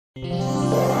So,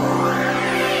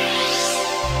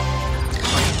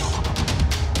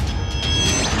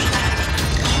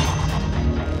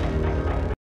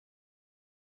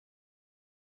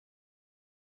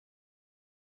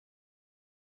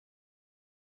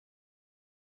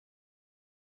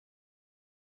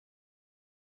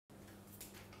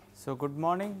 good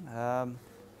morning.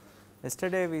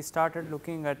 Yesterday we started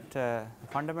looking at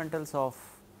fundamentals of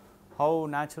how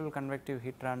natural convective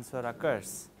heat transfer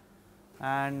occurs,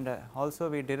 and also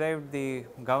we derived the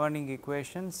governing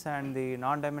equations and the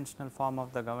non-dimensional form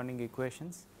of the governing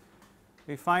equations.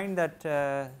 We find that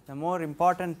the more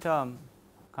important term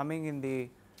coming in the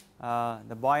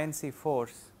buoyancy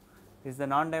force is the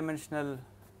non-dimensional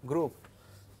group,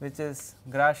 which is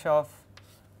Grashof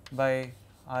by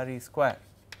Re square.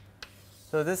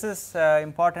 So, this is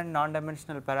important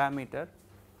non-dimensional parameter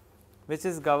which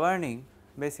is governing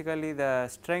basically the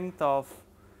strength of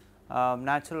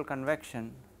natural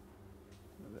convection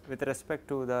with respect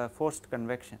to the forced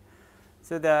convection.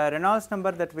 So, the Reynolds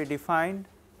number that we defined,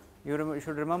 you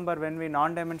should remember when we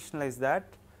non-dimensionalize that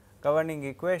governing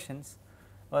equations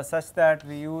was such that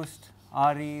we used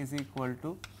Re is equal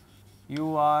to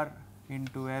Ur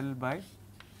into L by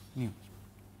nu.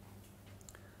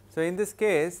 So, in this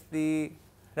case the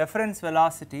reference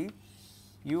velocity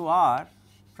Ur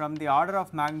from the order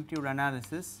of magnitude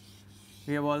analysis,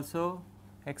 we have also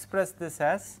expressed this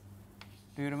as,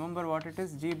 do you remember what it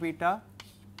is, G beta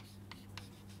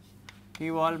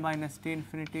T wall minus T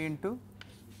infinity into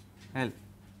L,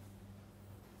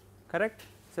 correct.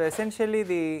 So, essentially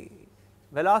the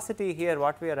velocity here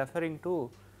what we are referring to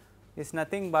is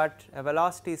nothing but a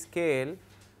velocity scale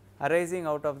arising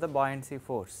out of the buoyancy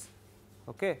force.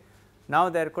 Okay. Now,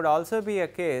 there could also be a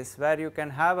case where you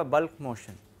can have a bulk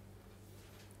motion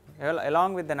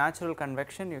along with the natural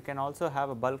convection, you can also have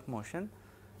a bulk motion.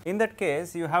 In that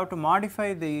case you have to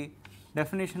modify the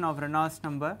definition of Reynolds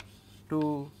number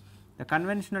to the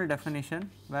conventional definition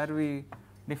where we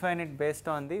define it based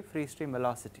on the free stream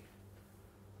velocity.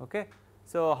 Okay.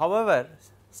 So, however,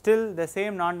 still the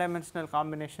same non-dimensional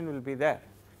combination will be there,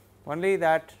 only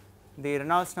that the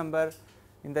Reynolds number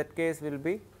in that case will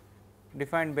be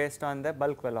defined based on the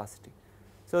bulk velocity.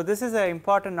 So, this is an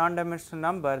important non-dimensional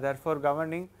number, therefore,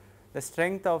 governing the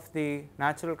strength of the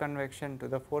natural convection to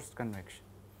the forced convection.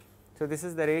 So, this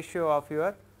is the ratio of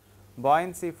your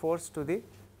buoyancy force to the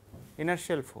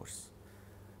inertial force.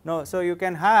 Now, so you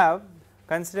can have,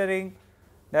 considering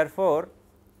therefore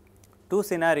two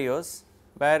scenarios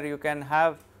where you can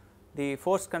have the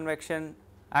forced convection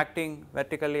acting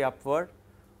vertically upward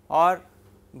or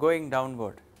going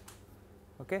downward.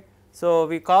 Okay. So,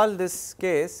 we call this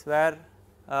case where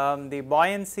the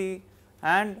buoyancy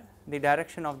and the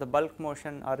direction of the bulk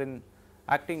motion are in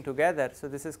acting together. So,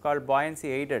 this is called buoyancy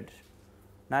aided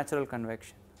natural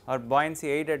convection, or buoyancy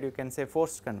aided you can say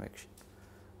forced convection.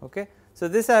 Okay. So,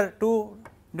 these are two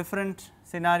different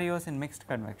scenarios in mixed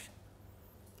convection.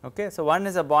 Okay. So, one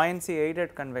is a buoyancy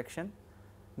aided convection,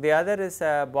 the other is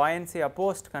a buoyancy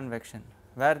opposed convection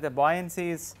where the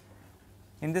buoyancy is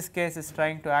in this case is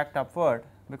trying to act upward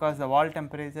because the wall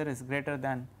temperature is greater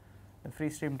than the free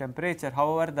stream temperature.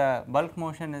 However, the bulk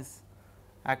motion is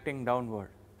acting downward.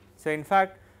 So, in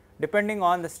fact, depending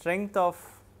on the strength of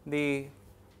the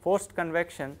forced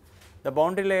convection, the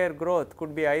boundary layer growth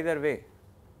could be either way.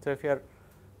 So, if your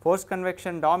forced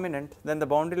convection dominant, then the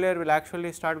boundary layer will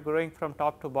actually start growing from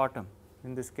top to bottom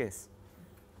in this case.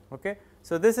 Okay.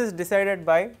 So, this is decided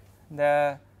by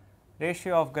the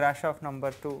ratio of Grashof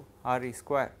number to Re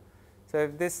square. So,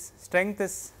 if this strength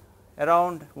is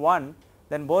around 1,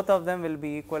 then both of them will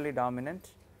be equally dominant.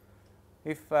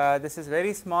 If this is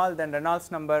very small, then Reynolds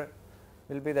number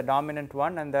will be the dominant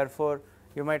one, and therefore,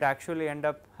 you might actually end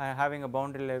up having a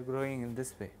boundary layer growing in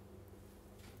this way.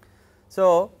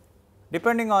 So,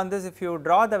 depending on this, if you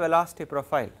draw the velocity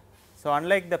profile, so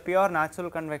unlike the pure natural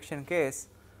convection case,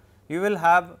 you will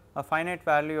have a finite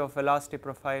value of velocity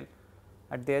profile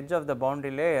at the edge of the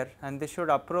boundary layer, and this should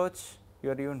approach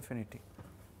your u infinity,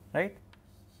 right.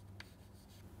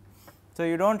 So,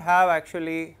 you do not have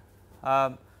actually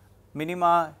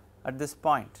minima at this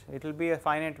point, it will be a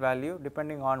finite value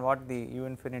depending on what the u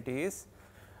infinity is,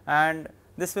 and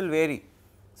this will vary.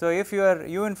 So, if your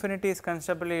u infinity is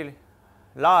considerably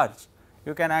large,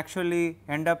 you can actually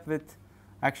end up with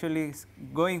actually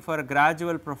going for a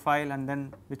gradual profile, and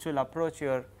then which will approach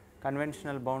your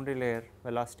conventional boundary layer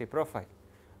velocity profile,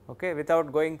 okay,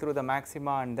 without going through the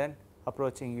maxima and then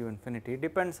approaching u infinity. It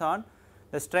depends on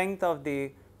the strength of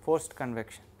the forced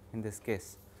convection in this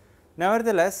case.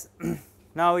 Nevertheless,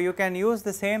 now you can use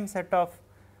the same set of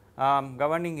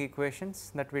governing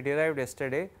equations that we derived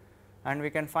yesterday and we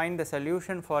can find the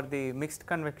solution for the mixed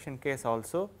convection case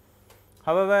also.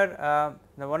 However,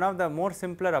 one of the more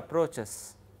simpler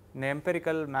approaches in an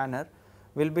empirical manner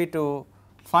will be to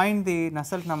find the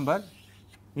Nusselt number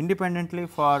independently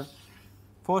for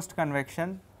forced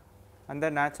convection and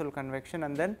then natural convection,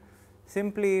 and then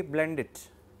simply blend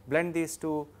these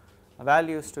two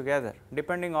values together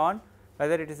depending on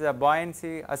whether it is a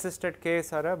buoyancy assisted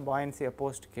case or a buoyancy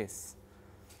opposed case.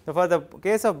 So, for the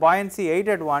case of buoyancy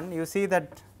aided one, you see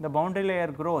that the boundary layer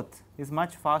growth is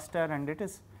much faster and it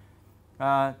is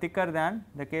thicker than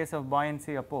the case of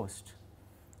buoyancy opposed.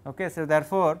 Okay. So,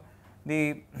 therefore,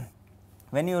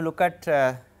 when you look at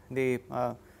the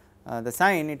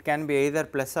sign, it can be either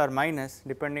plus or minus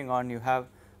depending on you have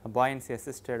a buoyancy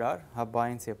assisted or a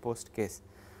buoyancy opposed case.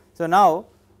 So, now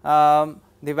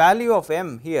the value of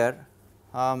m here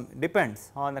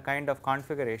depends on the kind of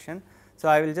configuration. So,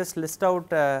 I will just list out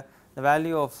the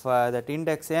value of that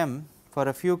index m for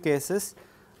a few cases,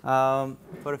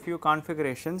 for a few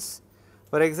configurations.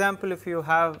 For example, if you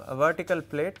have a vertical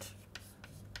plate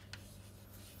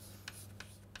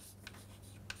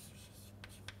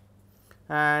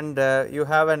and you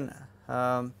have an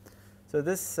so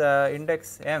this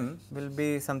index m will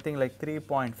be something like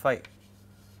 3.5.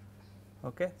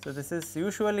 Okay. So, this is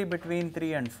usually between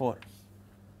 3 and 4.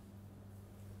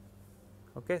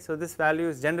 Okay. So, this value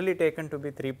is generally taken to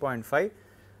be 3.5,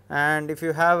 and if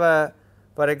you have a,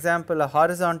 for example, a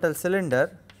horizontal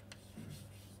cylinder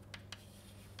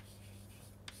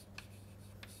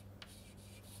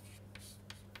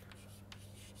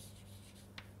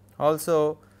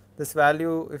also, this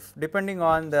value, if depending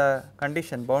on the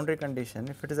condition, boundary condition,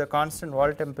 if it is a constant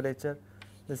wall temperature,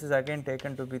 this is again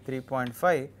taken to be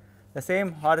 3.5. The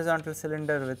same horizontal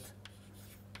cylinder with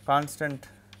constant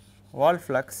wall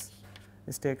flux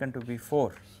is taken to be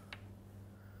 4,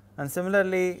 and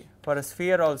similarly for a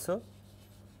sphere also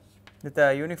with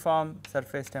a uniform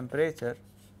surface temperature,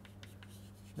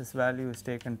 this value is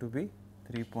taken to be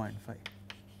 3.5.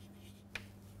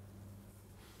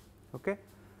 Okay.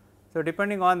 So,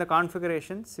 depending on the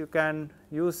configurations, you can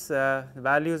use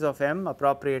values of m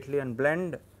appropriately and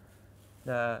blend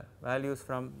the values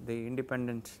from the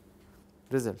independent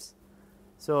results.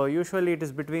 So, usually it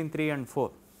is between 3 and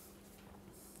 4.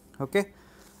 Okay.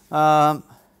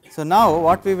 So, now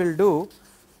what we will do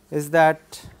is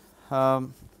that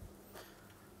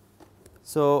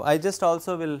so I just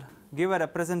also will give a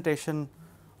representation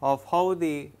of how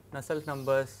the Nusselt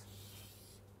numbers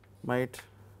might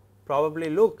probably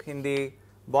look in the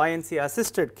buoyancy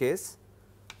assisted case.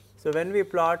 So, when we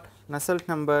plot Nusselt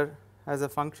number as a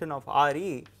function of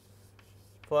Re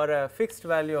for a fixed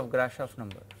value of Grashof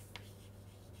number.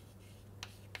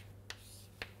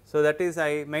 So, that is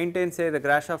I maintain say the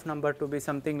Grashof number to be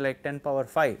something like 10 power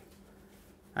 5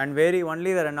 and vary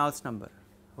only the Reynolds number.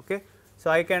 Okay.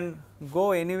 So, I can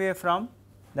go anyway from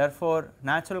therefore,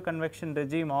 natural convection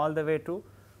regime all the way to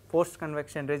forced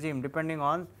convection regime depending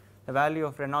on the value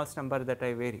of Reynolds number that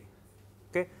I vary.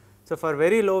 Okay. So, for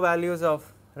very low values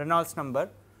of Reynolds number,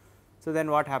 so then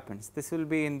what happens? This will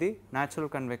be in the natural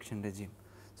convection regime.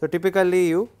 So, typically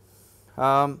you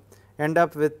end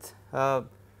up with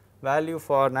value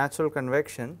for natural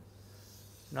convection.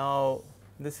 Now,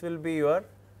 this will be your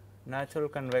natural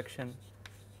convection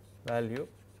value.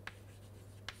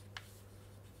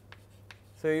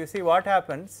 So, you see what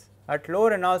happens at low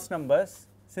Reynolds numbers,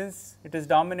 since it is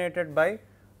dominated by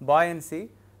buoyancy,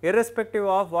 irrespective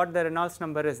of what the Reynolds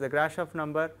number is, the Grashof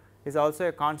number is also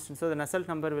a constant. So, the Nusselt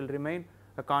number will remain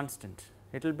a constant,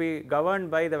 it will be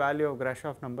governed by the value of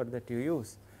Grashof number that you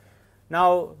use.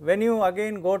 Now, when you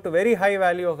again go to very high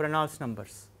value of Reynolds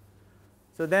numbers,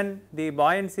 so then the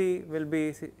buoyancy will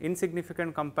be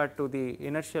insignificant compared to the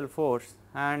inertial force,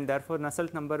 and therefore,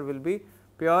 Nusselt number will be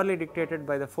purely dictated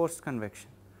by the forced convection.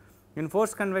 In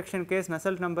forced convection case,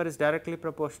 Nusselt number is directly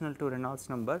proportional to Reynolds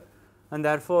number, and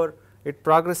therefore, it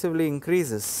progressively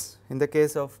increases in the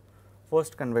case of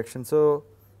forced convection. So,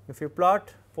 if you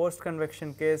plot forced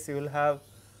convection case, you will have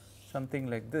something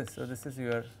like this. So, this is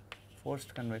your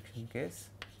forced convection case.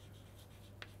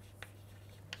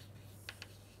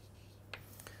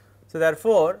 So,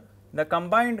 therefore, the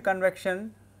combined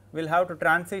convection will have to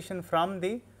transition from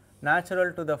the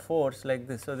natural to the force like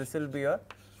this. So, this will be a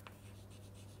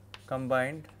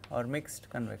combined or mixed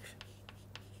convection.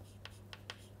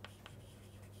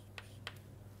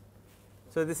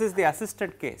 So, this is the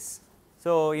assisted case.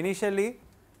 So, initially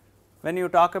when you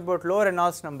talk about low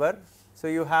Reynolds number, so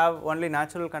you have only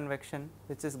natural convection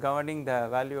which is governing the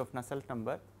value of Nusselt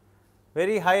number.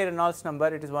 Very high Reynolds number,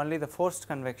 it is only the forced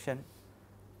convection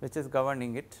which is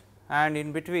governing it, and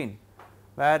in between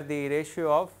where the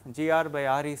ratio of Gr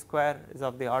by Re square is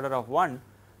of the order of 1.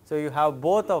 So, you have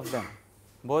both of them,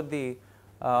 both the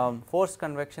forced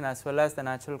convection as well as the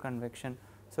natural convection.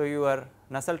 So, your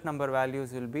Nusselt number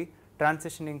values will be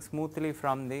transitioning smoothly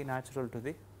from the natural to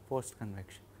the forced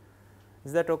convection.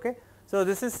 Is that okay? So,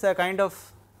 this is a kind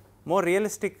of more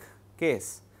realistic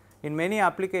case. In many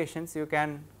applications you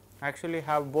can actually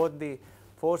have both the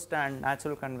forced and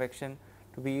natural convection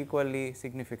to be equally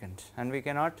significant, and we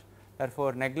cannot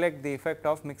therefore neglect the effect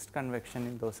of mixed convection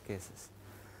in those cases.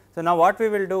 So, now what we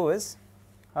will do is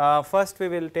first we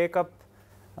will take up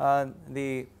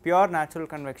the pure natural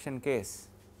convection case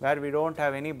where we do not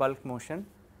have any bulk motion,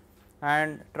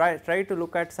 and try to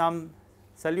look at some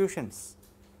solutions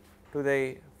to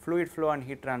the fluid flow and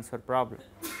heat transfer problem.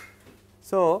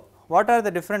 So, what are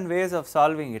the different ways of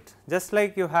solving it? Just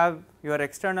like you have your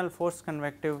external forced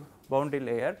convective boundary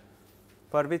layer,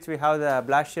 for which we have the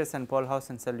Blasius and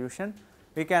Polhausen solution,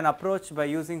 we can approach by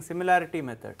using similarity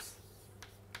methods.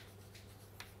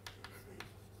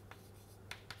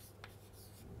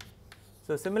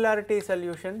 So, similarity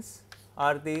solutions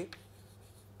are the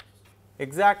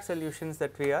exact solutions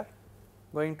that we are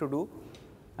going to do,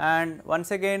 and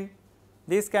once again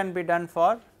these can be done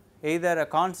for either a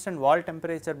constant wall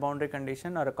temperature boundary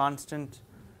condition or a constant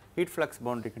heat flux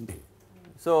boundary condition.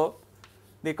 So,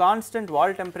 the constant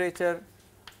wall temperature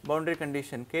boundary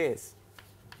condition case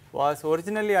was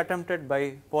originally attempted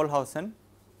by Polhausen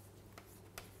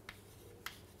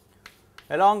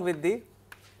along with the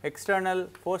external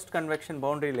forced convection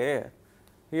boundary layer.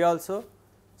 He also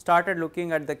started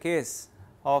looking at the case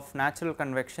of natural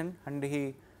convection, and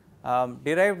he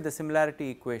derived the similarity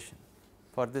equation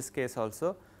for this case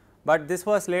also, but this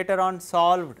was later on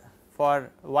solved for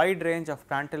wide range of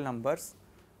Prandtl numbers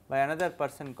by another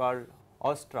person called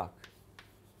Ostrach.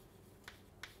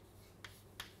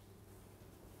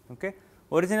 Okay.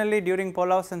 Originally during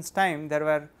Polhausen's time there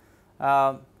were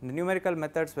the numerical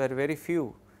methods were very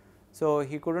few. So,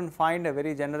 he could not find a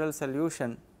very general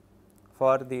solution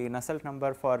for the Nusselt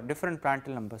number for different Prandtl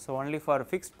numbers. So, only for a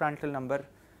fixed Prandtl number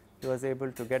he was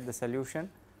able to get the solution,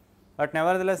 but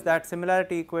nevertheless that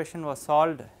similarity equation was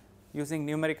solved using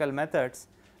numerical methods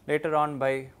later on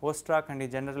by Ostrach, and he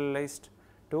generalized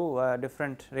to a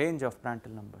different range of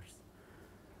Prandtl numbers.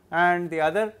 And the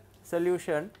other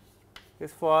solution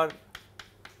is for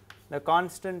the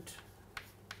constant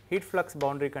heat flux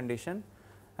boundary condition,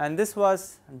 and this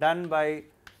was done by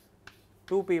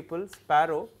two people,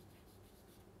 Sparrow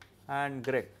and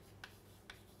Gregg.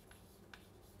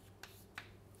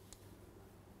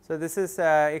 So, this is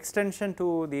extension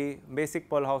to the basic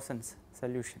Polhausen's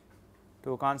solution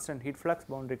to constant heat flux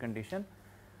boundary condition,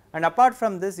 and apart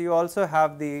from this you also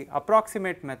have the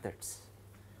approximate methods.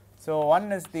 So,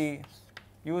 one is the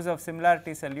use of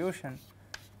similarity solution,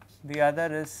 the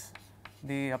other is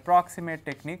the approximate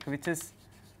technique, which is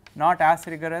not as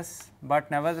rigorous, but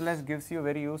nevertheless gives you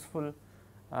very useful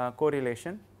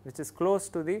correlation which is close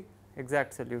to the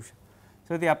exact solution.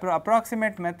 So, the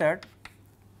approximate method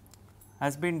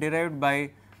has been derived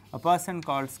by a person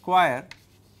called Squire.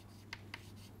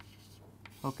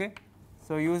 Okay.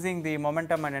 So, using the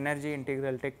momentum and energy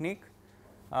integral technique,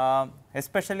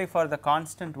 especially for the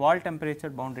constant wall temperature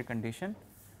boundary condition.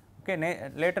 Okay.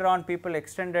 Later on people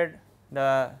extended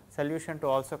the solution to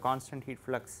also constant heat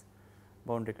flux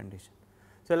boundary condition.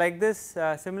 So, like this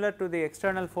similar to the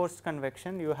external forced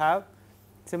convection, you have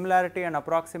similarity and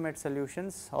approximate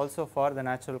solutions also for the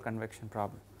natural convection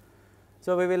problem.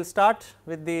 So, we will start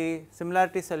with the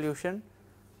similarity solution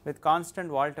with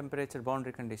constant wall temperature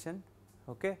boundary condition,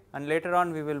 okay, and later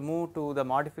on we will move to the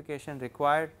modification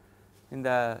required in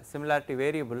the similarity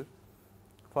variable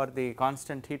for the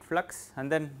constant heat flux,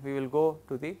 and then we will go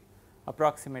to the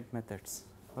approximate methods.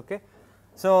 Okay.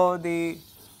 So, the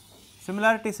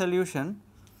similarity solution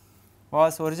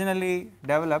was originally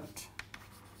developed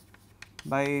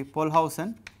by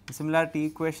Polhausen, the similarity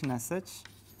equation as such.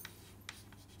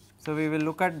 So, we will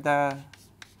look at the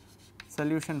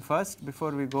solution first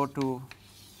before we go to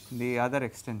the other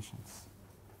extensions.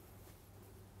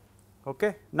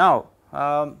 Okay. Now,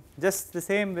 just the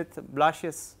same with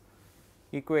Blasius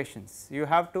equations, you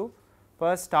have to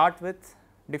first start with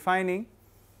defining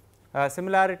a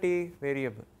similarity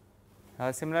variable,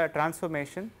 a similar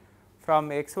transformation from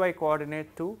xy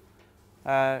coordinate to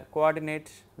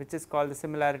coordinate which is called the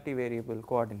similarity variable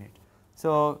coordinate.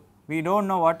 So, we do not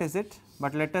know what is it,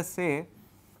 but let us say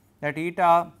that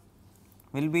eta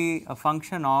will be a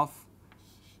function of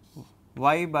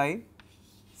y by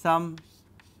some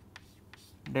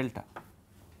delta,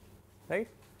 right.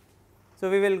 So,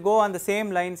 we will go on the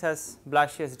same lines as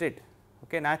Blasius did,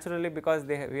 okay, naturally, because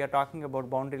we are talking about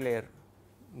boundary layer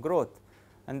growth,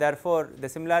 and therefore, the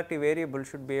similarity variable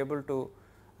should be able to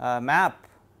map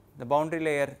the boundary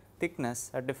layer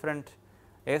thickness at different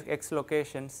x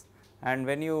locations, and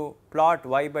when you plot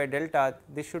y by delta,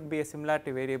 this should be a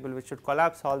similarity variable which should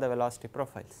collapse all the velocity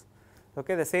profiles.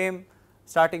 Okay, the same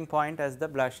starting point as the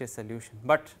Blasius solution,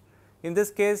 but in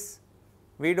this case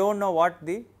we do not know what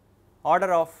the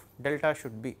order of delta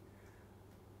should be.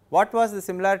 What was the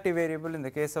similarity variable in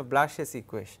the case of Blasius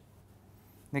equation?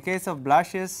 In the case of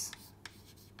Blasius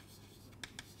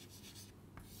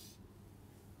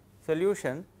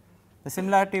solution, the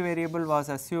similarity variable was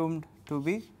assumed to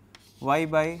be y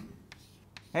by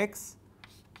x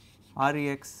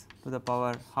Rex to the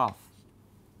power half,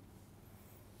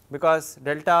 because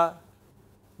delta,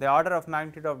 the order of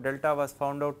magnitude of delta was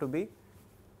found out to be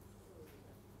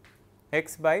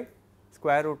x by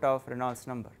square root of Reynolds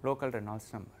number, local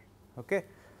Reynolds number. Okay.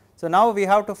 So, now we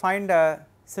have to find a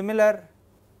similar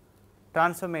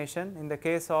transformation in the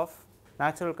case of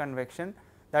natural convection,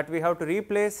 that we have to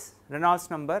replace Reynolds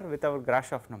number with our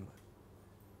Grashof number.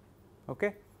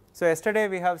 Okay. So, yesterday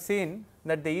we have seen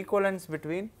that the equivalence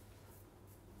between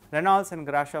Reynolds and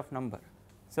Grashof number.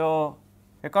 So,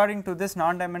 according to this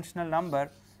non-dimensional number,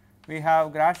 we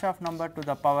have Grashof number to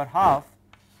the power half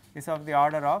is of the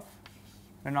order of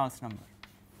Reynolds number,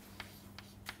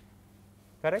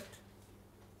 correct.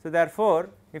 So, therefore,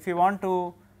 if you want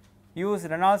to use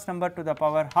Reynolds number to the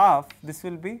power half, this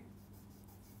will be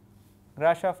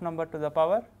Grashof number to the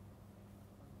power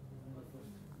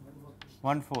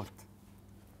 1/4.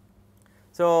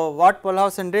 So, what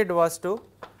Polhausen did was to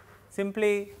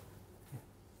simply,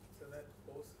 so that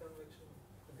post convection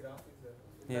graph is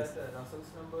there. Yes. That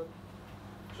Nusselt's number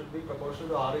should be proportional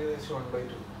to R raised to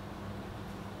 1/2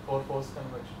 for post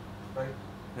convection, right?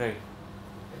 right.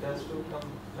 It has to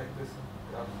come like this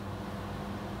graph.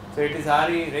 So, it is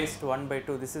Re raised to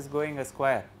 1/2, this is going a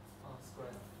square.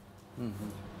 Square.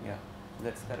 Yeah,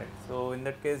 that is correct. So, in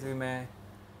that case we may,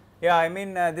 yeah, I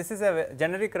mean this is a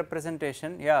generic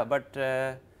representation, yeah, but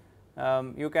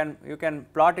you can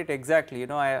plot it exactly, you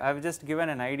know, I have just given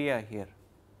an idea here.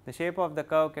 The shape of the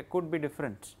curve could be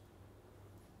different.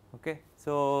 Okay.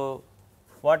 So,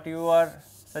 what you are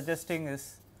suggesting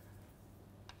is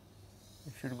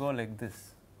it should go like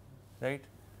this, right.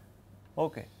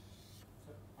 Okay.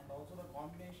 And also the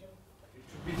combination, it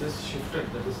should be just shifted,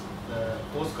 that is the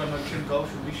post convection curve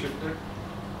should be shifted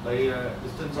by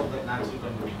distance of the natural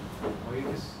convection.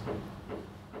 Why this?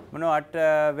 No, at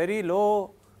very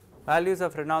low values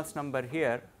of Reynolds number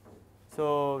here,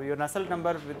 so your Nusselt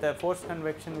number with the forced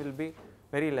convection will be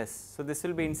very less. So, this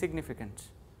will be insignificant.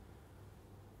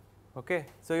 Okay.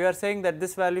 So, you are saying that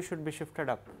this value should be shifted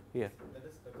up here. That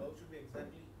is, the curve should be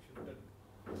exactly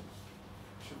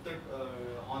shifted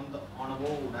on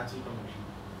above natural convection.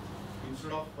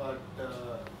 Instead of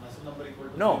Nusselt number equal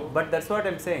to No, 0. but that is what I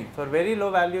am saying. For very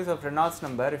low values of Reynolds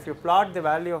number, if you plot the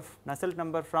value of Nusselt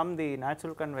number from the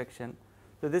natural convection,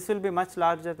 so this will be much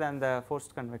larger than the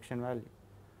forced convection value,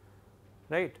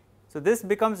 right. So, this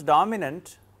becomes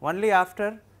dominant only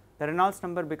after the Reynolds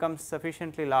number becomes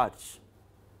sufficiently large.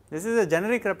 This is a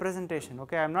generic representation,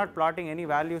 okay. I am not plotting any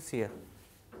values here.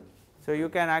 So, you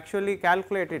can actually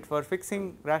calculate it for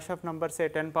fixing Grashof number say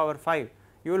 10 power 5,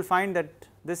 you will find that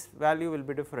this value will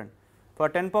be different. For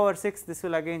 10 power 6 this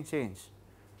will again change,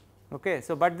 okay.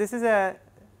 So, but this is a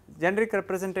generic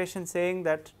representation saying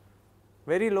that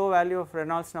very low value of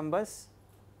Reynolds numbers,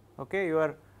 okay,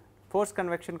 your forced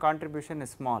convection contribution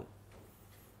is small,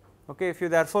 okay. If you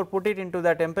therefore put it into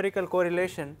that empirical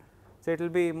correlation, so it will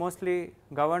be mostly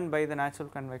governed by the natural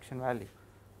convection value,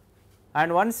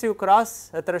 and once you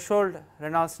cross a threshold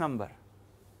Reynolds number,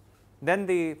 then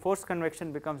the forced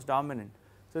convection becomes dominant.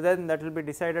 So, then that will be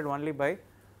decided only by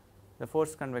the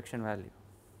forced convection value.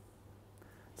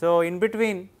 So, in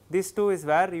between these two is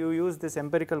where you use this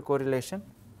empirical correlation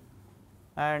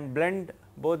and blend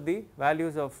both the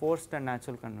values of forced and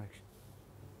natural convection.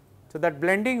 So, that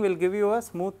blending will give you a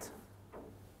smooth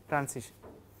transition,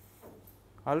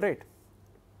 all right.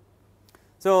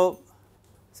 So,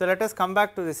 let us come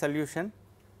back to the solution.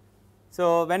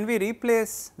 So, when we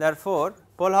replace, therefore,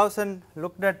 Polhausen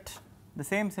looked at the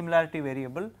same similarity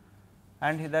variable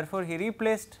and therefore, he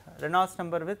replaced Reynolds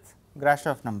number with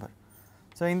Grashof number.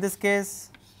 So, in this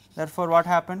case, therefore, what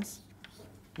happens?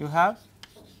 You have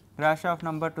Grashof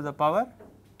number to the power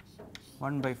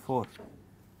 1/4.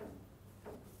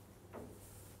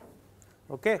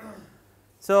 Okay.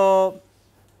 So,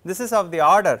 this is of the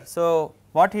order. So,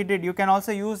 what he did, you can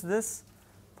also use this,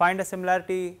 find a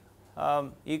similarity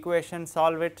equation,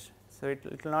 solve it. So, it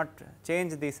will not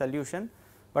change the solution,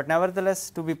 but nevertheless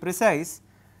to be precise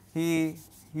he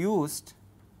used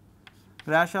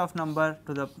Grashof number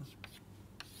to the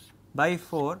by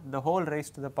 4 the whole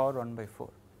raised to the power 1 by 4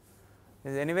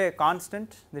 is anyway a constant.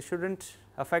 This should not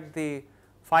affect the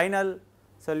final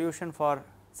solution for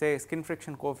say skin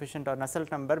friction coefficient or Nusselt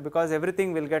number, because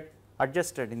everything will get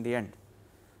adjusted in the end.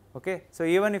 Okay. So,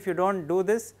 even if you do not do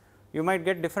this, you might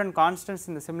get different constants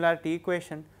in the similarity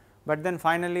equation, but then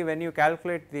finally when you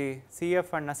calculate the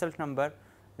CF and Nusselt number,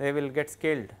 they will get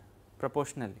scaled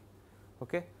proportionally,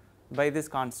 okay, by this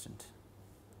constant,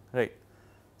 right.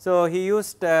 So, he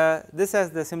used this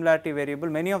as the similarity variable.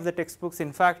 Many of the textbooks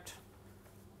in fact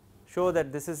show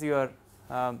that this is your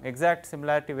exact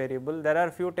similarity variable. There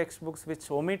are few textbooks which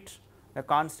omit a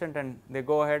constant and they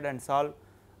go ahead and solve,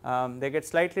 they get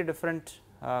slightly different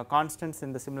constants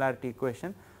in the similarity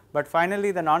equation, but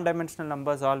finally the non-dimensional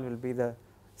numbers all will be the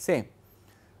same.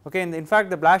 Okay. In fact,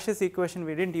 the Blash's equation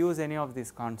we did not use any of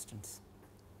these constants.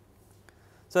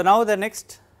 So, now the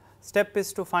next step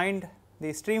is to find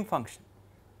the stream function.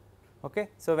 Okay.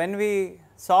 So, when we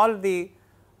solve the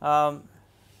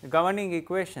governing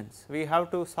equations, we have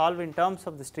to solve in terms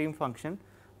of the stream function,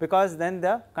 because then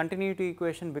the continuity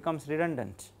equation becomes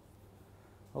redundant.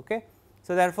 Okay.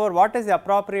 So, therefore, what is the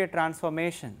appropriate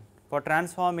transformation for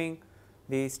transforming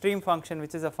the stream function,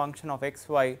 which is a function of x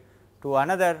y, to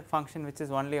another function which is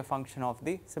only a function of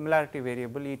the similarity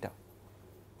variable eta.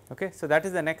 Okay. So, that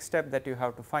is the next step that you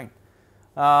have to find.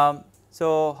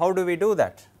 So, how do we do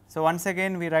that? So, once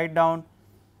again we write down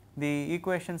the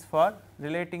equations for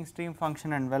relating stream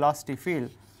function and velocity field.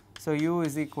 So, u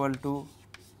is equal to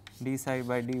d psi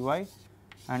by dy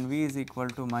and v is equal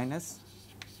to minus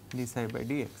d psi by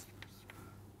dx.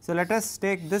 So, let us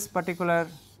take this particular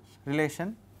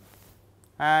relation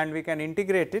and we can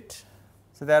integrate it.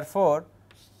 So, therefore,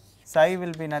 psi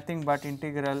will be nothing but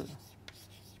integral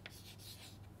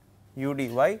u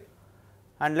dy,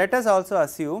 and let us also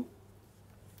assume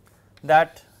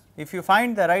that if you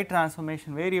find the right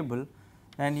transformation variable,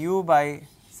 then u by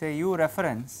say u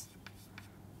reference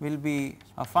will be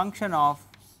a function of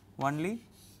only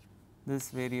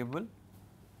this variable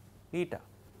eta,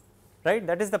 right.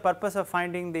 That is the purpose of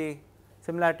finding the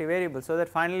similarity variable. So, that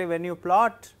finally when you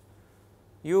plot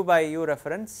u by u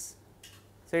reference,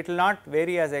 so it will not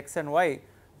vary as x and y,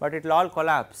 but it will all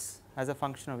collapse as a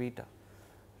function of eta,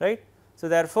 right. So,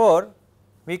 therefore,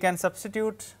 we can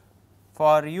substitute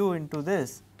for u into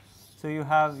this. So, you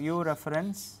have u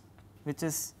reference which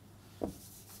is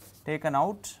taken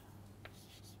out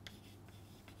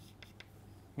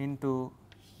into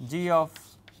g of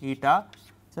eta.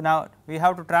 So, now we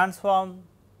have to transform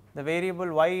the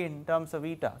variable y in terms of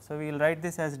eta. So, we will write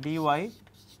this as dy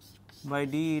by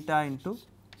d eta into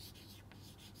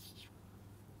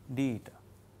d eta,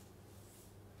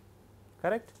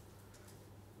 correct,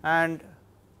 and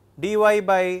dy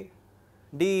by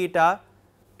d eta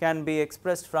can be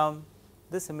expressed from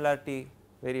the similarity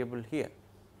variable here.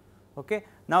 Okay.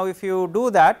 Now, if you do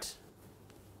that,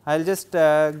 I will just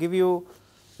give you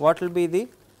what will be the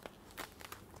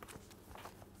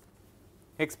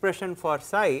expression for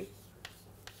psi.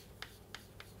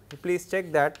 Please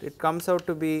check that it comes out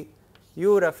to be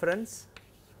u reference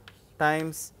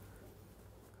times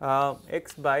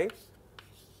x by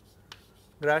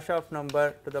Grashof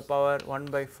number to the power 1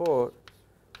 by 4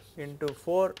 into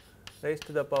 4 raised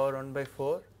to the power 1 by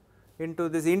 4 into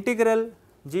this integral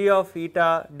g of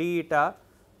eta d eta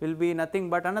will be nothing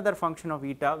but another function of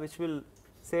eta, which will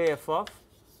say f of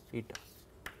eta,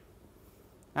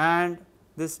 and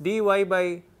this dy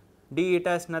by d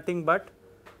eta is nothing but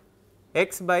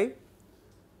x by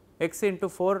x into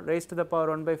 4 raised to the power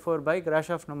 1 by 4 by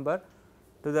Grashof number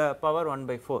to the power 1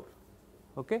 by 4,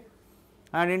 okay,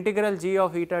 and integral g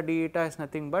of eta d eta is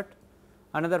nothing but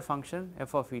another function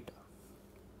f of eta.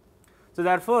 So,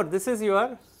 therefore, this is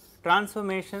your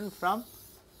transformation from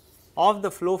of the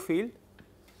flow field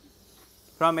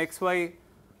from xy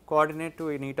coordinate to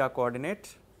an eta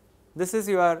coordinate. This is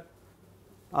your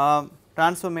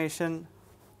transformation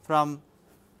from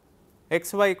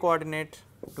xy coordinate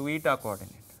to eta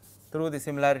coordinate through the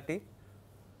similarity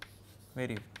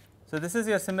variable. So, this is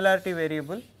your similarity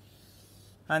variable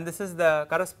and this is the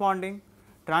corresponding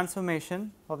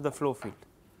transformation of the flow field.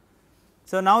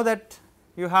 So, now that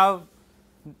you have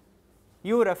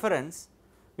u reference,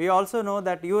 we also know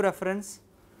that u reference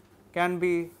can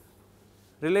be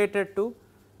related to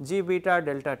g beta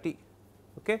delta t.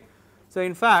 Okay. So,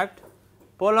 in fact,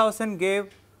 Polhausen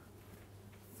gave,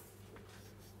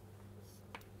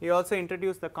 he also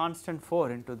introduced the constant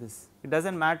 4 into this. It does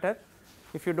not matter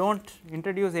if you do not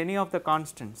introduce any of the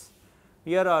constants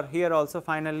here or here also,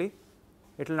 finally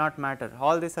it will not matter,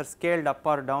 all these are scaled up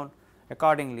or down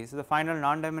accordingly. So, the final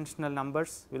non dimensional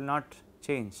numbers will not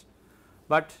change,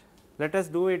 but let us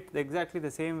do it exactly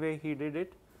the same way he did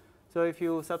it. So, if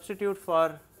you substitute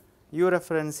for u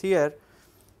reference here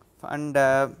and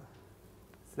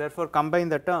therefore combine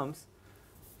the terms,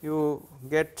 you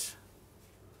get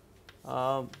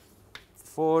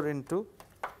 4 into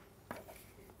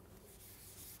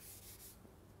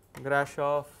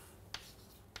Grashof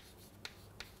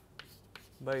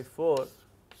by 4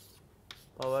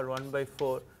 power 1 by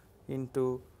 4 into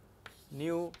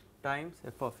nu times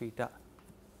f of eta.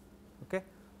 Okay.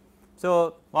 So,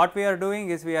 what we are doing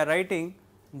is we are writing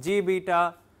g beta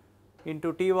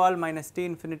into T wall minus T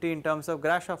infinity in terms of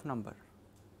Grashof number.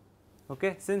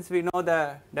 Okay. Since we know the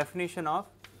definition of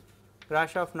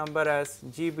Grashof number as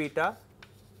g beta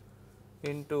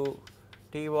into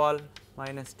T wall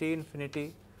minus T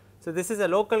infinity. So, this is a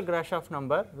local Grashof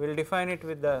number, we will define it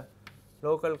with the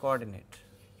local coordinate.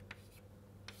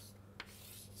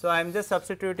 So, I am just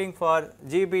substituting for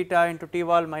g beta into T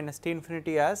wall minus T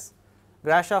infinity as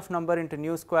Grashof number into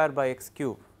nu square by x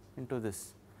cube into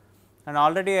this, and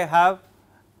already I have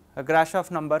a Grashof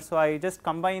number. So, I just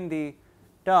combine the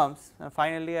terms and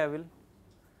finally, I will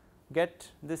get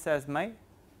this as my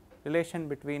relation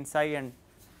between psi and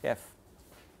f.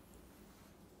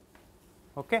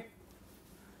 Okay.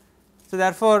 So,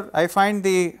 therefore, I find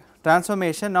the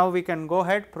transformation. Now, we can go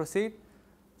ahead, proceed,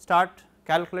 start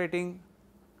calculating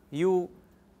u,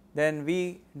 then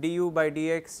v du by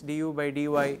dx, du by dy,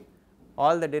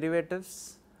 all the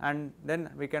derivatives, and then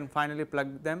we can finally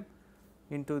plug them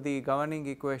into the governing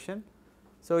equation.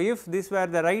 So, if this were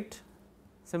the right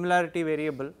similarity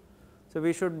variable, so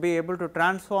we should be able to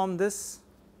transform this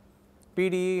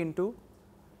PDE into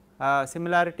a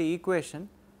similarity equation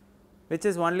which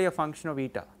is only a function of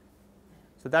eta.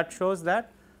 So, that shows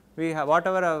that we have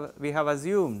whatever we have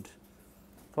assumed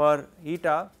for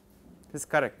eta is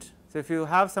correct. So, if you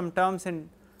have some terms in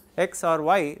x or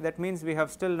y, that means we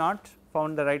have still not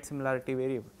found the right similarity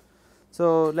variable.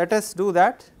 So, let us do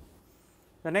that.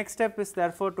 The next step is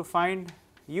therefore to find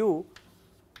u,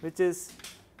 which is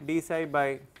d psi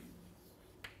by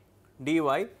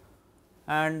dy,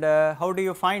 and how do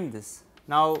you find this?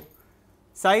 Now,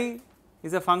 psi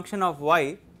is a function of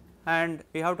y and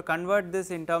we have to convert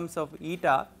this in terms of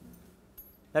eta.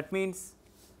 That means,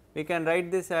 we can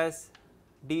write this as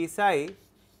d psi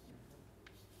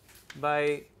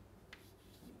by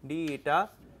d eta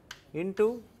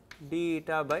into d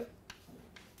eta by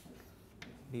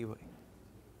dy.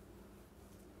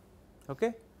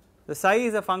 Okay. The psi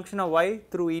is a function of y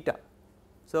through eta.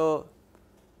 So,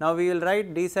 now we will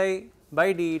write d psi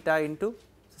by d eta into,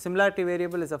 so similarity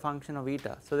variable is a function of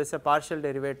eta. So, this is a partial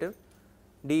derivative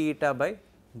d eta by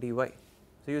dy.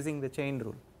 So, using the chain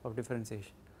rule of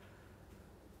differentiation.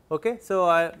 Okay.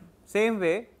 So, same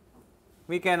way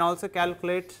we can also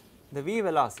calculate the v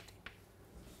velocity.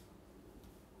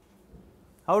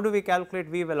 How do we calculate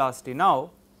v velocity?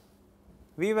 Now,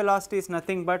 v velocity is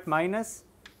nothing but minus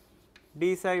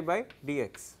d psi by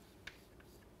dx.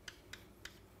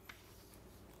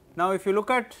 Now, if you look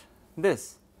at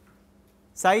this,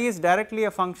 psi is directly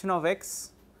a function of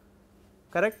x,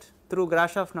 correct, through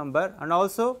Grashof number, and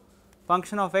also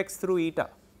function of x through eta.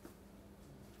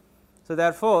 So,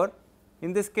 therefore,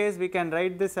 in this case we can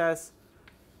write this as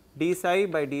d psi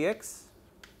by dx,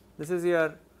 this is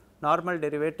your normal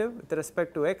derivative with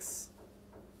respect to x,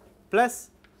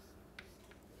 plus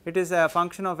it is a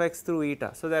function of x through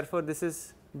eta. So, therefore, this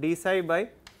is d psi by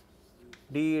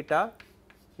d eta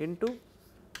into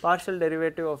partial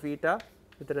derivative of eta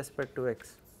with respect to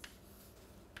x.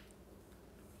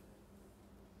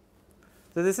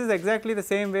 So, this is exactly the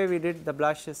same way we did the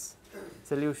Blasius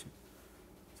solution.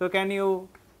 So, can you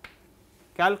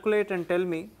calculate and tell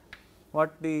me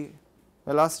what the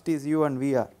velocities u and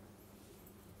v are?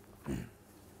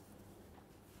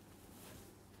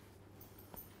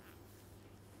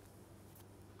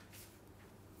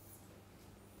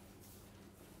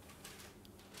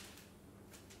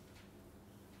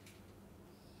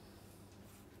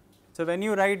 So, when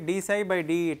you write d psi by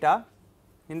d eta,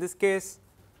 in this case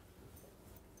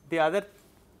the other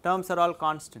terms are all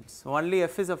constants, so only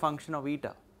f is a function of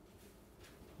eta.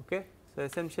 Okay. So,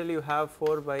 essentially you have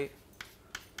 4 by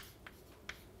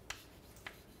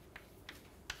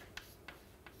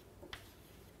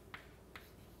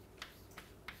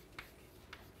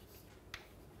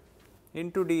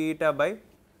into d eta by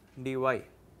dy,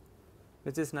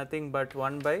 which is nothing but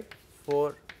 1 by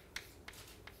 4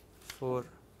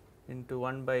 into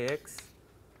 1 by x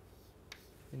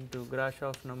into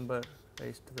Grashof number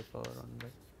raised to the power 1 by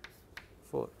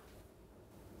 4.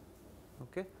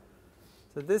 Okay.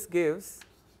 So, this gives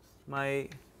my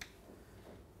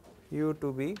u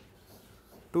to be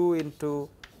 2 into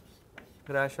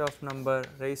Grashof number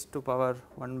raised to power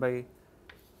 1 by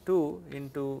 2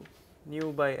 into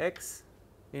nu by x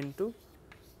into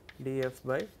df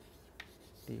by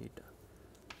d eta.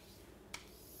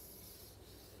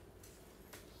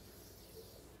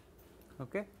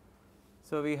 Okay.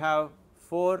 So, we have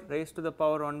 4 raised to the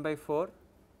power 1 by 4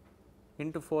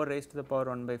 into 4 raised to the power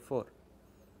 1 by 4.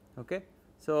 Okay.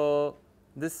 So,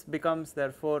 this becomes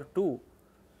therefore 2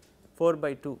 4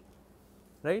 by 2,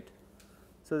 right.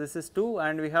 So, this is 2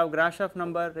 and we have Grashof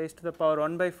number raised to the power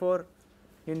 1 by 4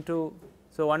 into,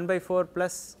 so 1 by 4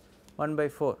 plus 1 by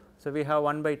 4. So, we have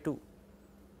 1 by 2,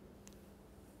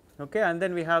 okay, and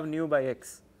then we have nu by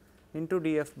x into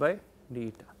df by d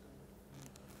eta.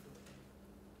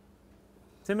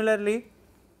 Similarly,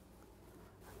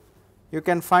 you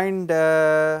can find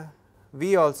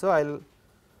V also.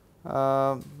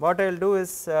 What I will do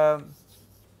is I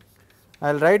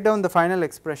will write down the final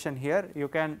expression here. You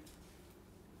can,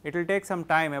 it will take some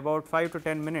time, about 5 to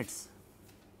 10 minutes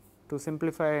to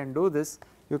simplify and do this.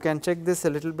 You can check this a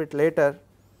little bit later.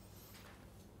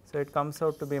 So, it comes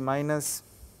out to be minus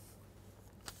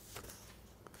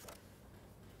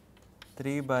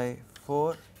 3 by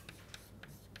 4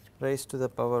 raised to the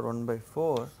power 1 by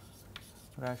 4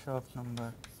 Grashof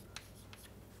number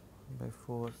by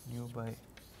 4 nu by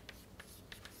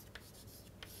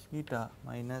eta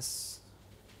minus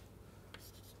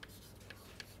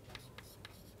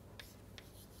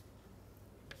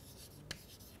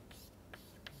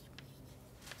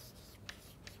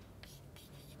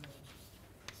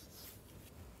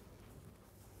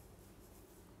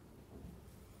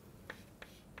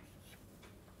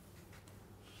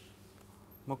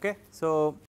okay.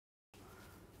 So,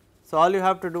 all you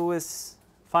have to do is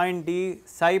find d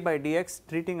psi by dx,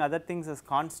 treating other things as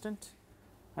constant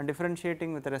and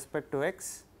differentiating with respect to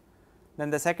x. Then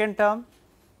the second term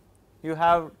you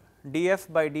have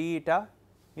df by d eta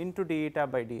into d eta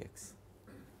by dx.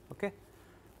 Okay.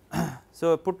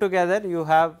 So, put together you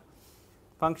have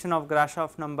function of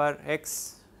Grashof number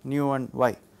x, nu and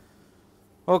y.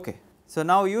 Okay. So,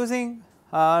 now using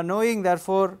knowing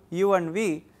therefore u and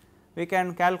v, we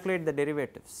can calculate the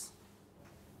derivatives.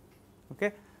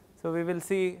 Okay. So, we will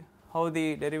see how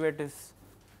the derivatives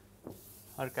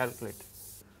are calculated.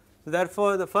 So,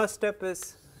 therefore, the first step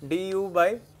is du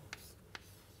by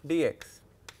dx.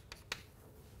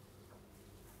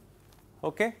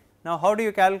 Okay. Now, how do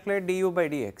you calculate du by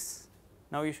dx?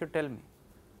 Now, you should tell me.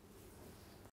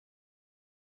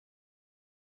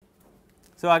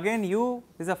 So, again u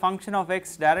is a function of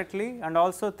x directly and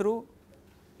also through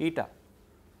eta.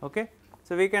 Okay.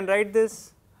 So, we can write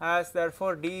this as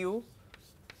therefore du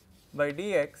by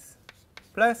dx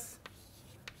plus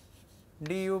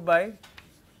du by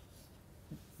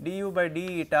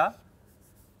d eta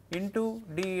into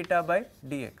d eta by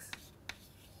dx,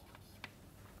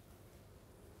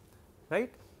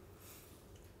 right.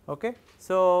 Okay.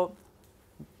 So,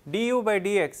 du by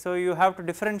dx, so you have to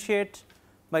differentiate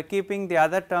by keeping the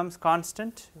other terms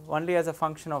constant only as a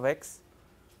function of x,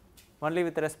 only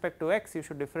with respect to x you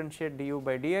should differentiate du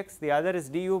by dx, the other is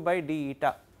du by d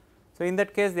eta. So, in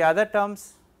that case the other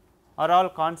terms are all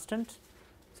constant.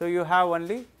 So, you have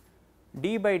only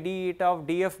d by d eta of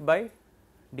df by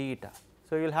d eta.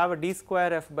 So, you will have a d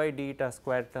square f by d eta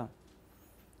square term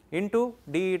into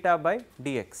d eta by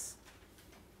dx,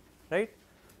 right.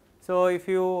 So, if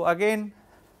you again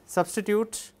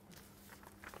substitute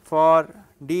for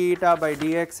d eta by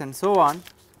dx and so on,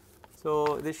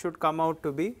 so this should come out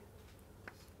to be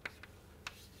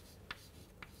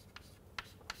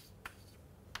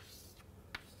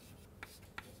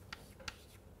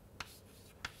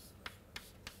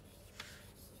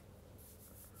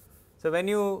so when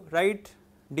you write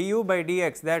du by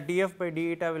dx, that df by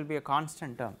d eta will be a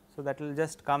constant term. So, that will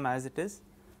just come as it is,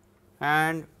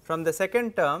 and from the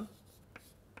second term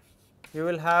you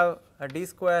will have a d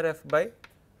square f by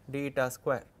d eta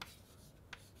square.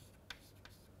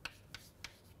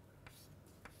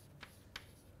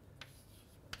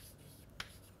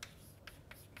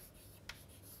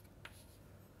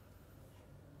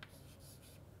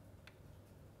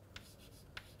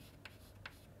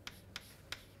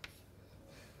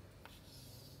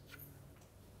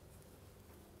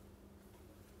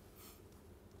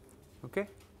 Okay.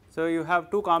 So, you have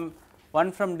two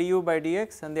one from du by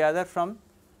dx and the other from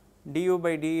du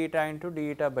by d eta into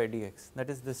d eta by dx, that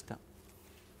is this term.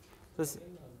 So,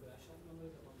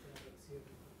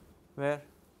 where?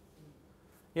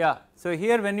 Yeah. So,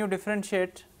 here when you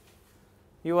differentiate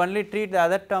you only treat the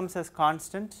other terms as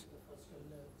constant,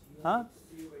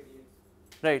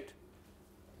 right.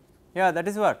 Yeah, that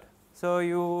is what. So,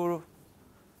 you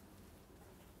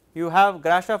have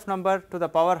Grashof number to the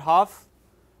power half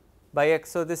by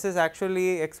x. So, this is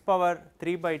actually x power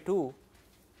 3 by 2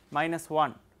 minus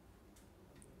 1.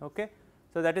 Okay.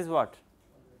 So, that is what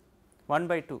 1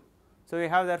 by 2. So, we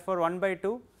have therefore 1 by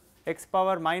 2 x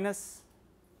power minus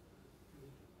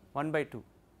 1 by 2,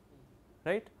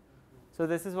 right. So,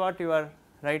 this is what you are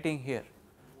writing here.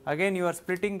 Again you are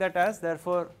splitting that as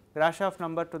therefore Grashof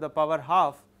number to the power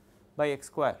half by x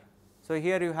square. So,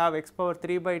 here you have x power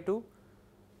 3 by 2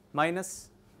 minus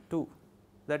 2,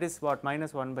 that is what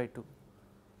minus 1 by 2,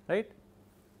 right.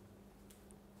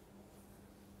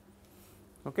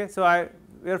 Okay. So,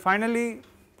 we are finally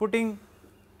putting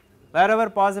wherever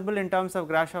possible in terms of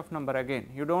Grashof number again.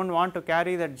 You do not want to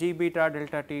carry that g beta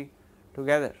delta t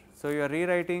together. So, you are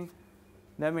rewriting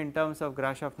them in terms of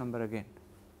Grashof number again,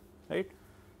 right.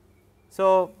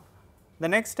 So, the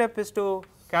next step is to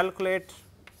calculate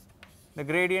the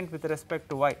gradient with respect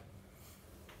to y.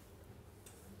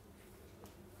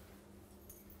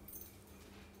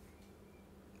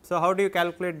 So, how do you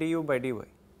calculate du by dy?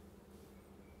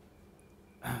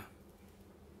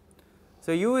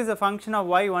 So, u is a function of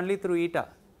y only through eta.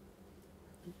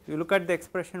 You look at the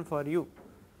expression for u,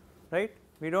 right.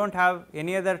 We do not have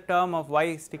any other term of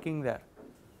y sticking there.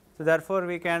 So, therefore,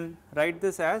 we can write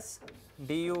this as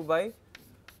du by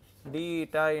d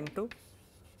eta into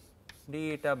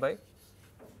d eta by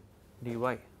dy.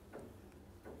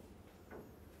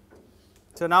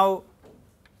 So, now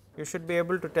you should be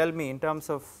able to tell me in terms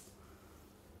of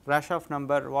Grashof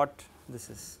number what this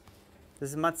is. This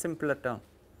is much simpler term.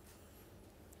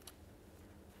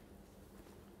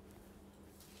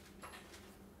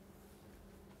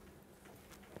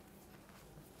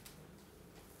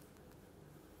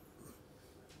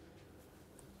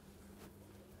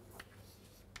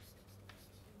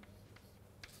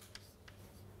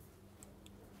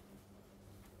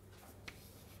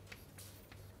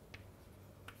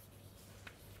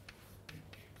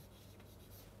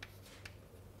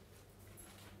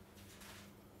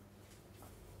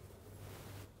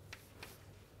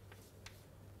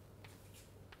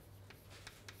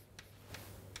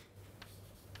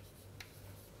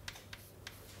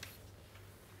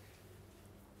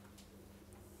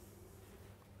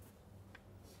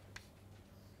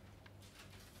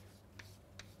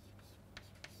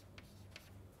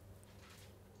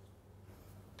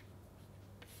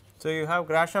 So, you have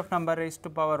Grashof number raised to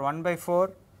power 1 by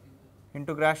 4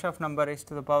 into Grashof number raised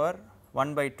to the power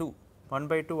 1 by 2, 1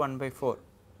 by 2, 1 by 4.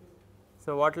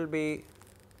 So, what will be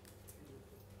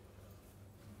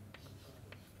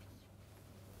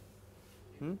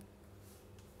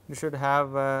you should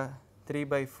have 3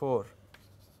 by 4,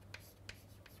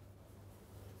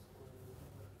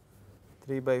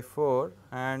 3 by 4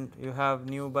 and you have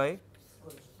nu by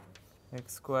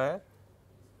x square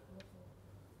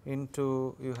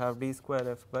into you have d square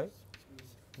f by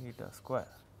eta square.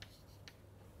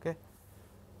 Okay.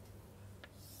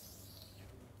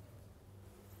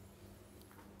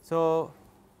 So,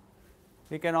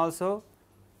 we can also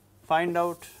find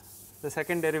out the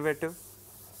second derivative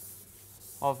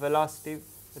of velocity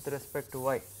with respect to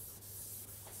y.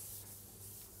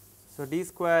 So, d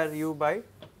square u by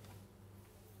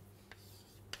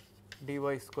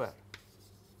dy square.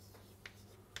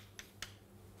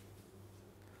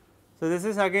 So, this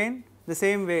is again the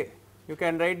same way you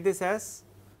can write this as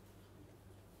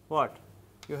what?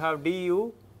 You have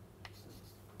du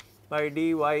by dy,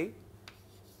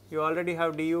 you already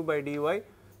have du by dy.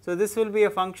 So, this will be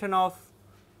a function of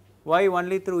y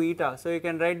only through eta. So, you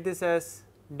can write this as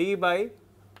d by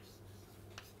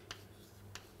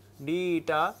d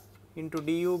eta into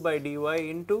du by dy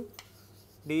into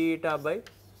d eta by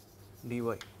dy.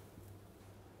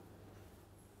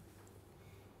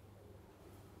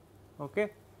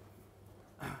 Okay.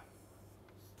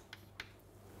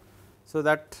 So,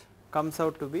 that comes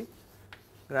out to be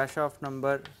Grashof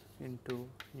number into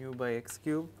nu by x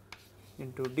cube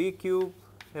into d cube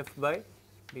f by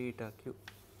d eta cube.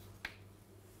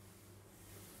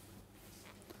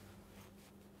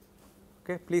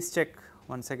 Okay. Please check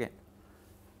once again.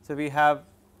 So, we have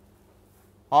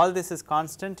all this is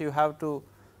constant, you have to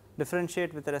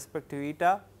differentiate with respect to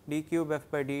eta, d cube f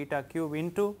by d eta cube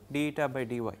into d eta by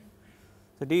dy.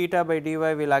 So, d eta by dy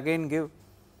will again give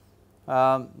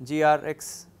gr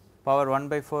x power 1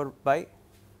 by 4 by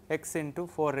x into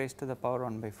 4 raised to the power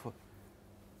 1 by 4.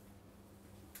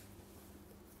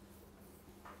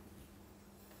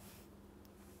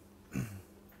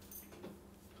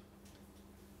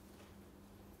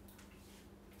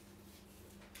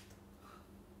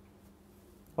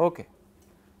 Okay.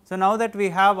 So, now that we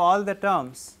have all the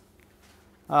terms,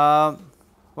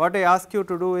 what I ask you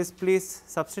to do is please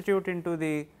substitute into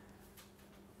the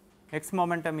x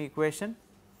momentum equation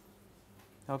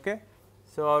Okay.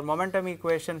 So, our momentum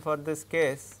equation for this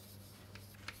case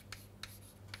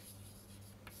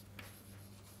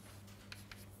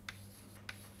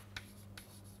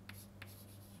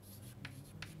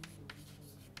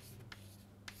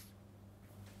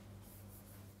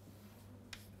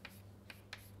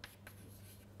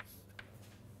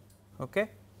okay.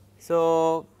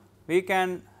 So, we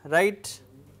can write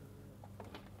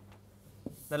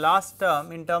the last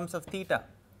term in terms of theta.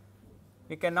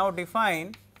 We can now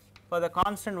define for the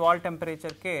constant wall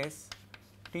temperature case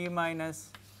T minus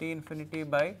T infinity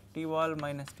by T wall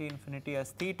minus T infinity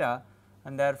as theta,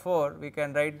 and therefore, we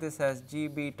can write this as G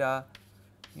beta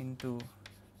into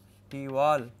T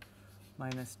wall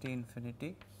minus T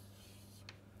infinity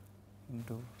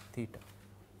into theta.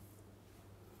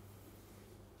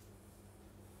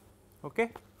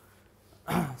 Okay.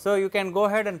 So, you can go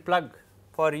ahead and plug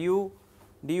for u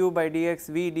du by dx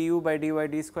v du by dy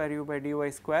d square u by dy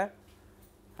square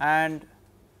and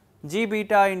g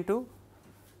beta into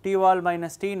T wall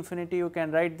minus T infinity, you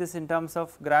can write this in terms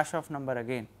of Grashof number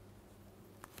again,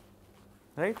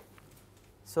 right.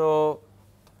 So,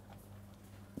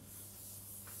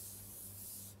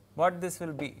 what this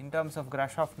will be in terms of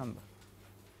Grashof number?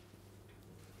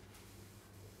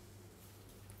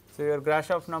 So, your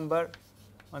Grashof number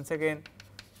once again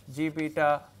G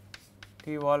beta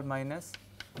T wall minus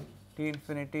T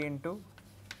infinity into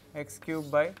x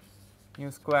cube by nu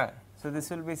square. So, this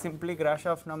will be simply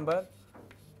Grashof number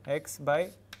x by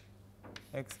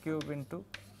x cube into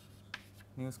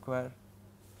nu square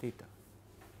theta.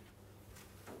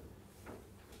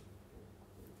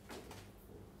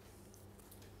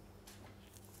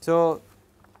 So,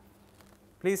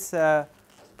 please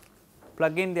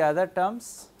plug in the other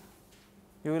terms,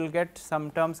 you will get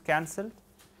some terms cancelled,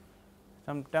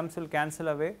 some terms will cancel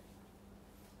away,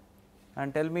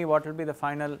 and tell me what will be the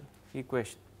final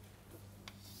equation.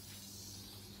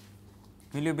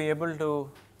 Will you be able to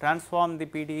transform the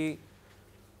PDE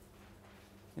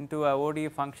into a ODE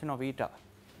function of eta?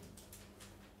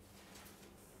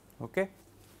 Okay.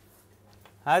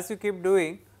 As you keep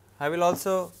doing, I will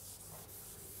also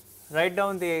write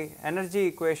down the energy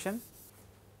equation .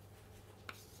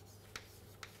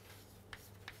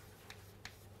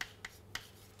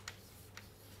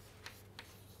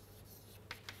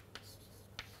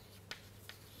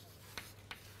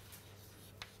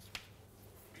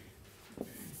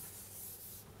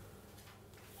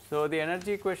 So, the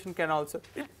energy equation can also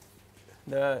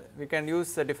we can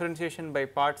use the differentiation by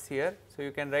parts here. So,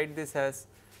 you can write this as,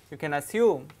 you can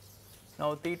assume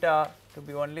now theta to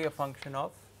be only a function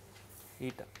of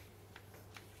eta.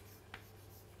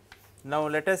 Now,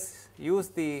 let us use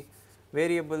the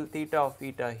variable theta of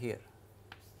eta here.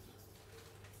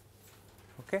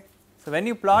 Okay. So, when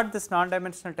you plot this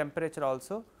non-dimensional temperature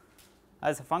also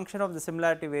as a function of the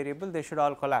similarity variable, they should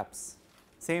all collapse,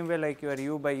 same way like your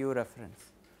u by u reference.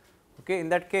 Okay. In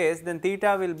that case, then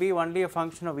theta will be only a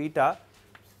function of eta.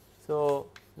 So,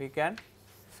 we can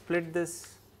split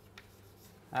this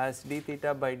as d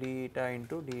theta by d eta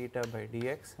into d eta by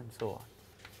dx and so on.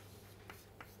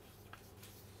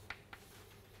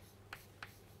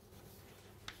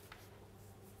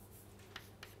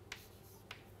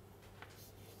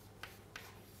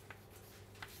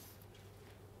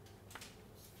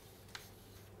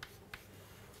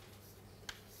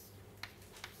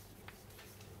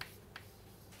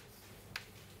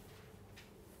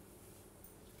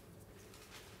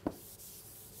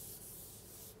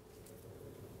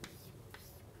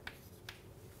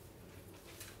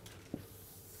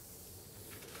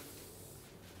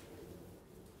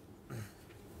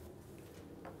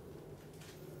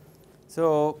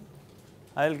 So,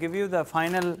 I will give you the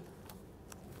final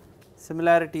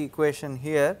similarity equation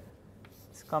here.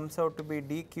 This comes out to be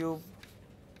d cube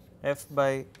f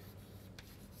by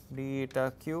d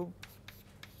eta cube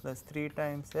plus 3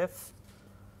 times f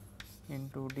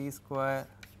into d square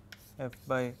f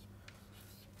by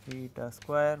d eta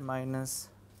square minus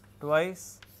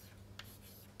twice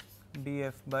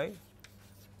df by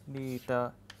d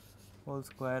eta whole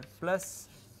square plus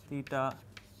theta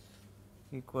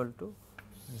equal to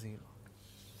 0.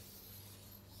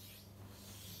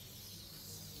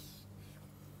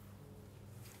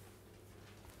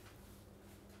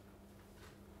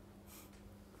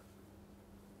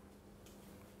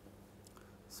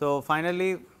 So,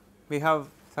 finally, we have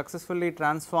successfully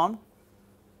transformed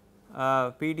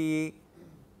PDE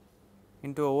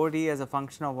into ODE as a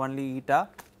function of only eta,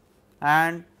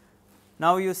 and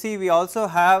now you see we also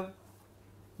have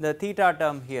the theta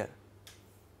term here.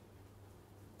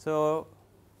 So,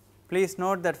 please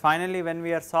note that finally, when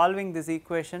we are solving this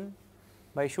equation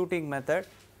by shooting method,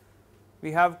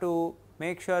 we have to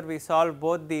make sure we solve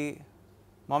both the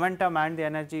momentum and the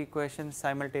energy equations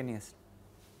simultaneously.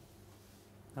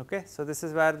 Okay. So, this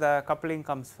is where the coupling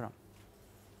comes from.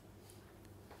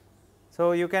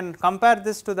 So, you can compare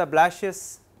this to the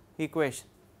Blasius equation.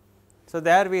 So,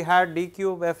 there we had d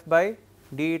cube f by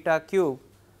d eta cube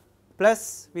plus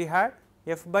we had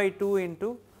f by 2 into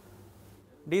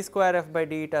d square f by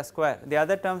d eta square, the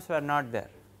other terms were not there.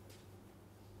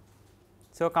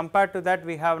 So, compared to that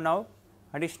we have now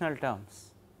additional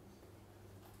terms.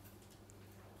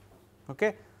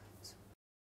 Okay.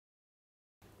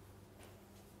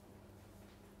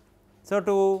 So,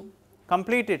 to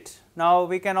complete it, now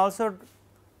we can also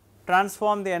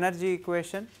transform the energy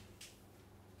equation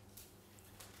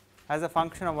as a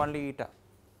function of only eta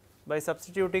by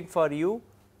substituting for u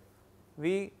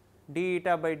v d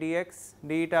eta by dx,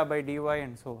 d eta by dy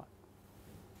and so on.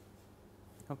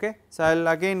 Okay. So, I will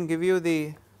again give you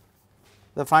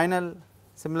the final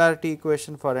similarity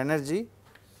equation for energy,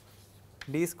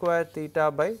 d square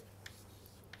theta by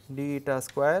d eta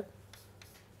square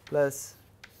plus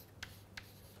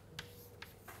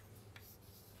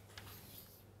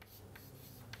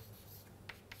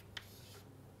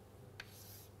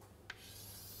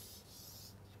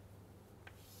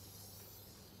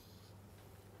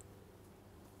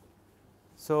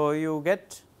so you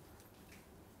get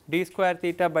d square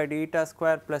theta by d eta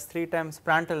square plus 3 times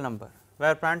Prandtl number,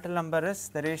 where Prandtl number is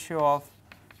the ratio of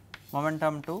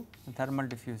momentum to thermal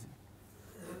diffusion.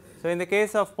 So, in the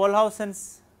case of Polhausen's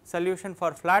solution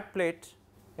for flat plate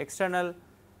external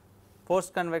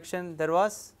forced convection, there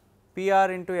was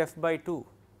PR into F by 2.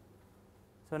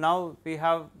 So, now we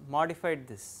have modified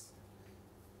this.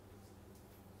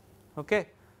 Okay.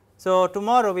 So,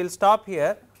 tomorrow we will stop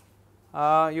here.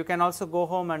 You can also go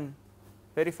home and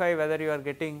verify whether you are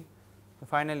getting the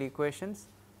final equations.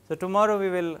 So, tomorrow we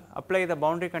will apply the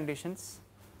boundary conditions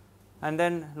and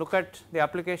then look at the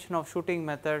application of shooting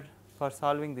method for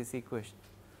solving this equation,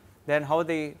 then how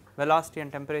the velocity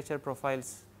and temperature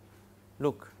profiles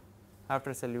look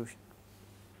after solution.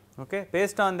 Okay.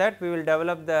 Based on that we will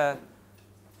develop the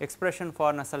expression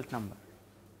for Nusselt number.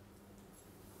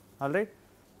 All right.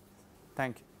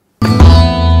 Thank you.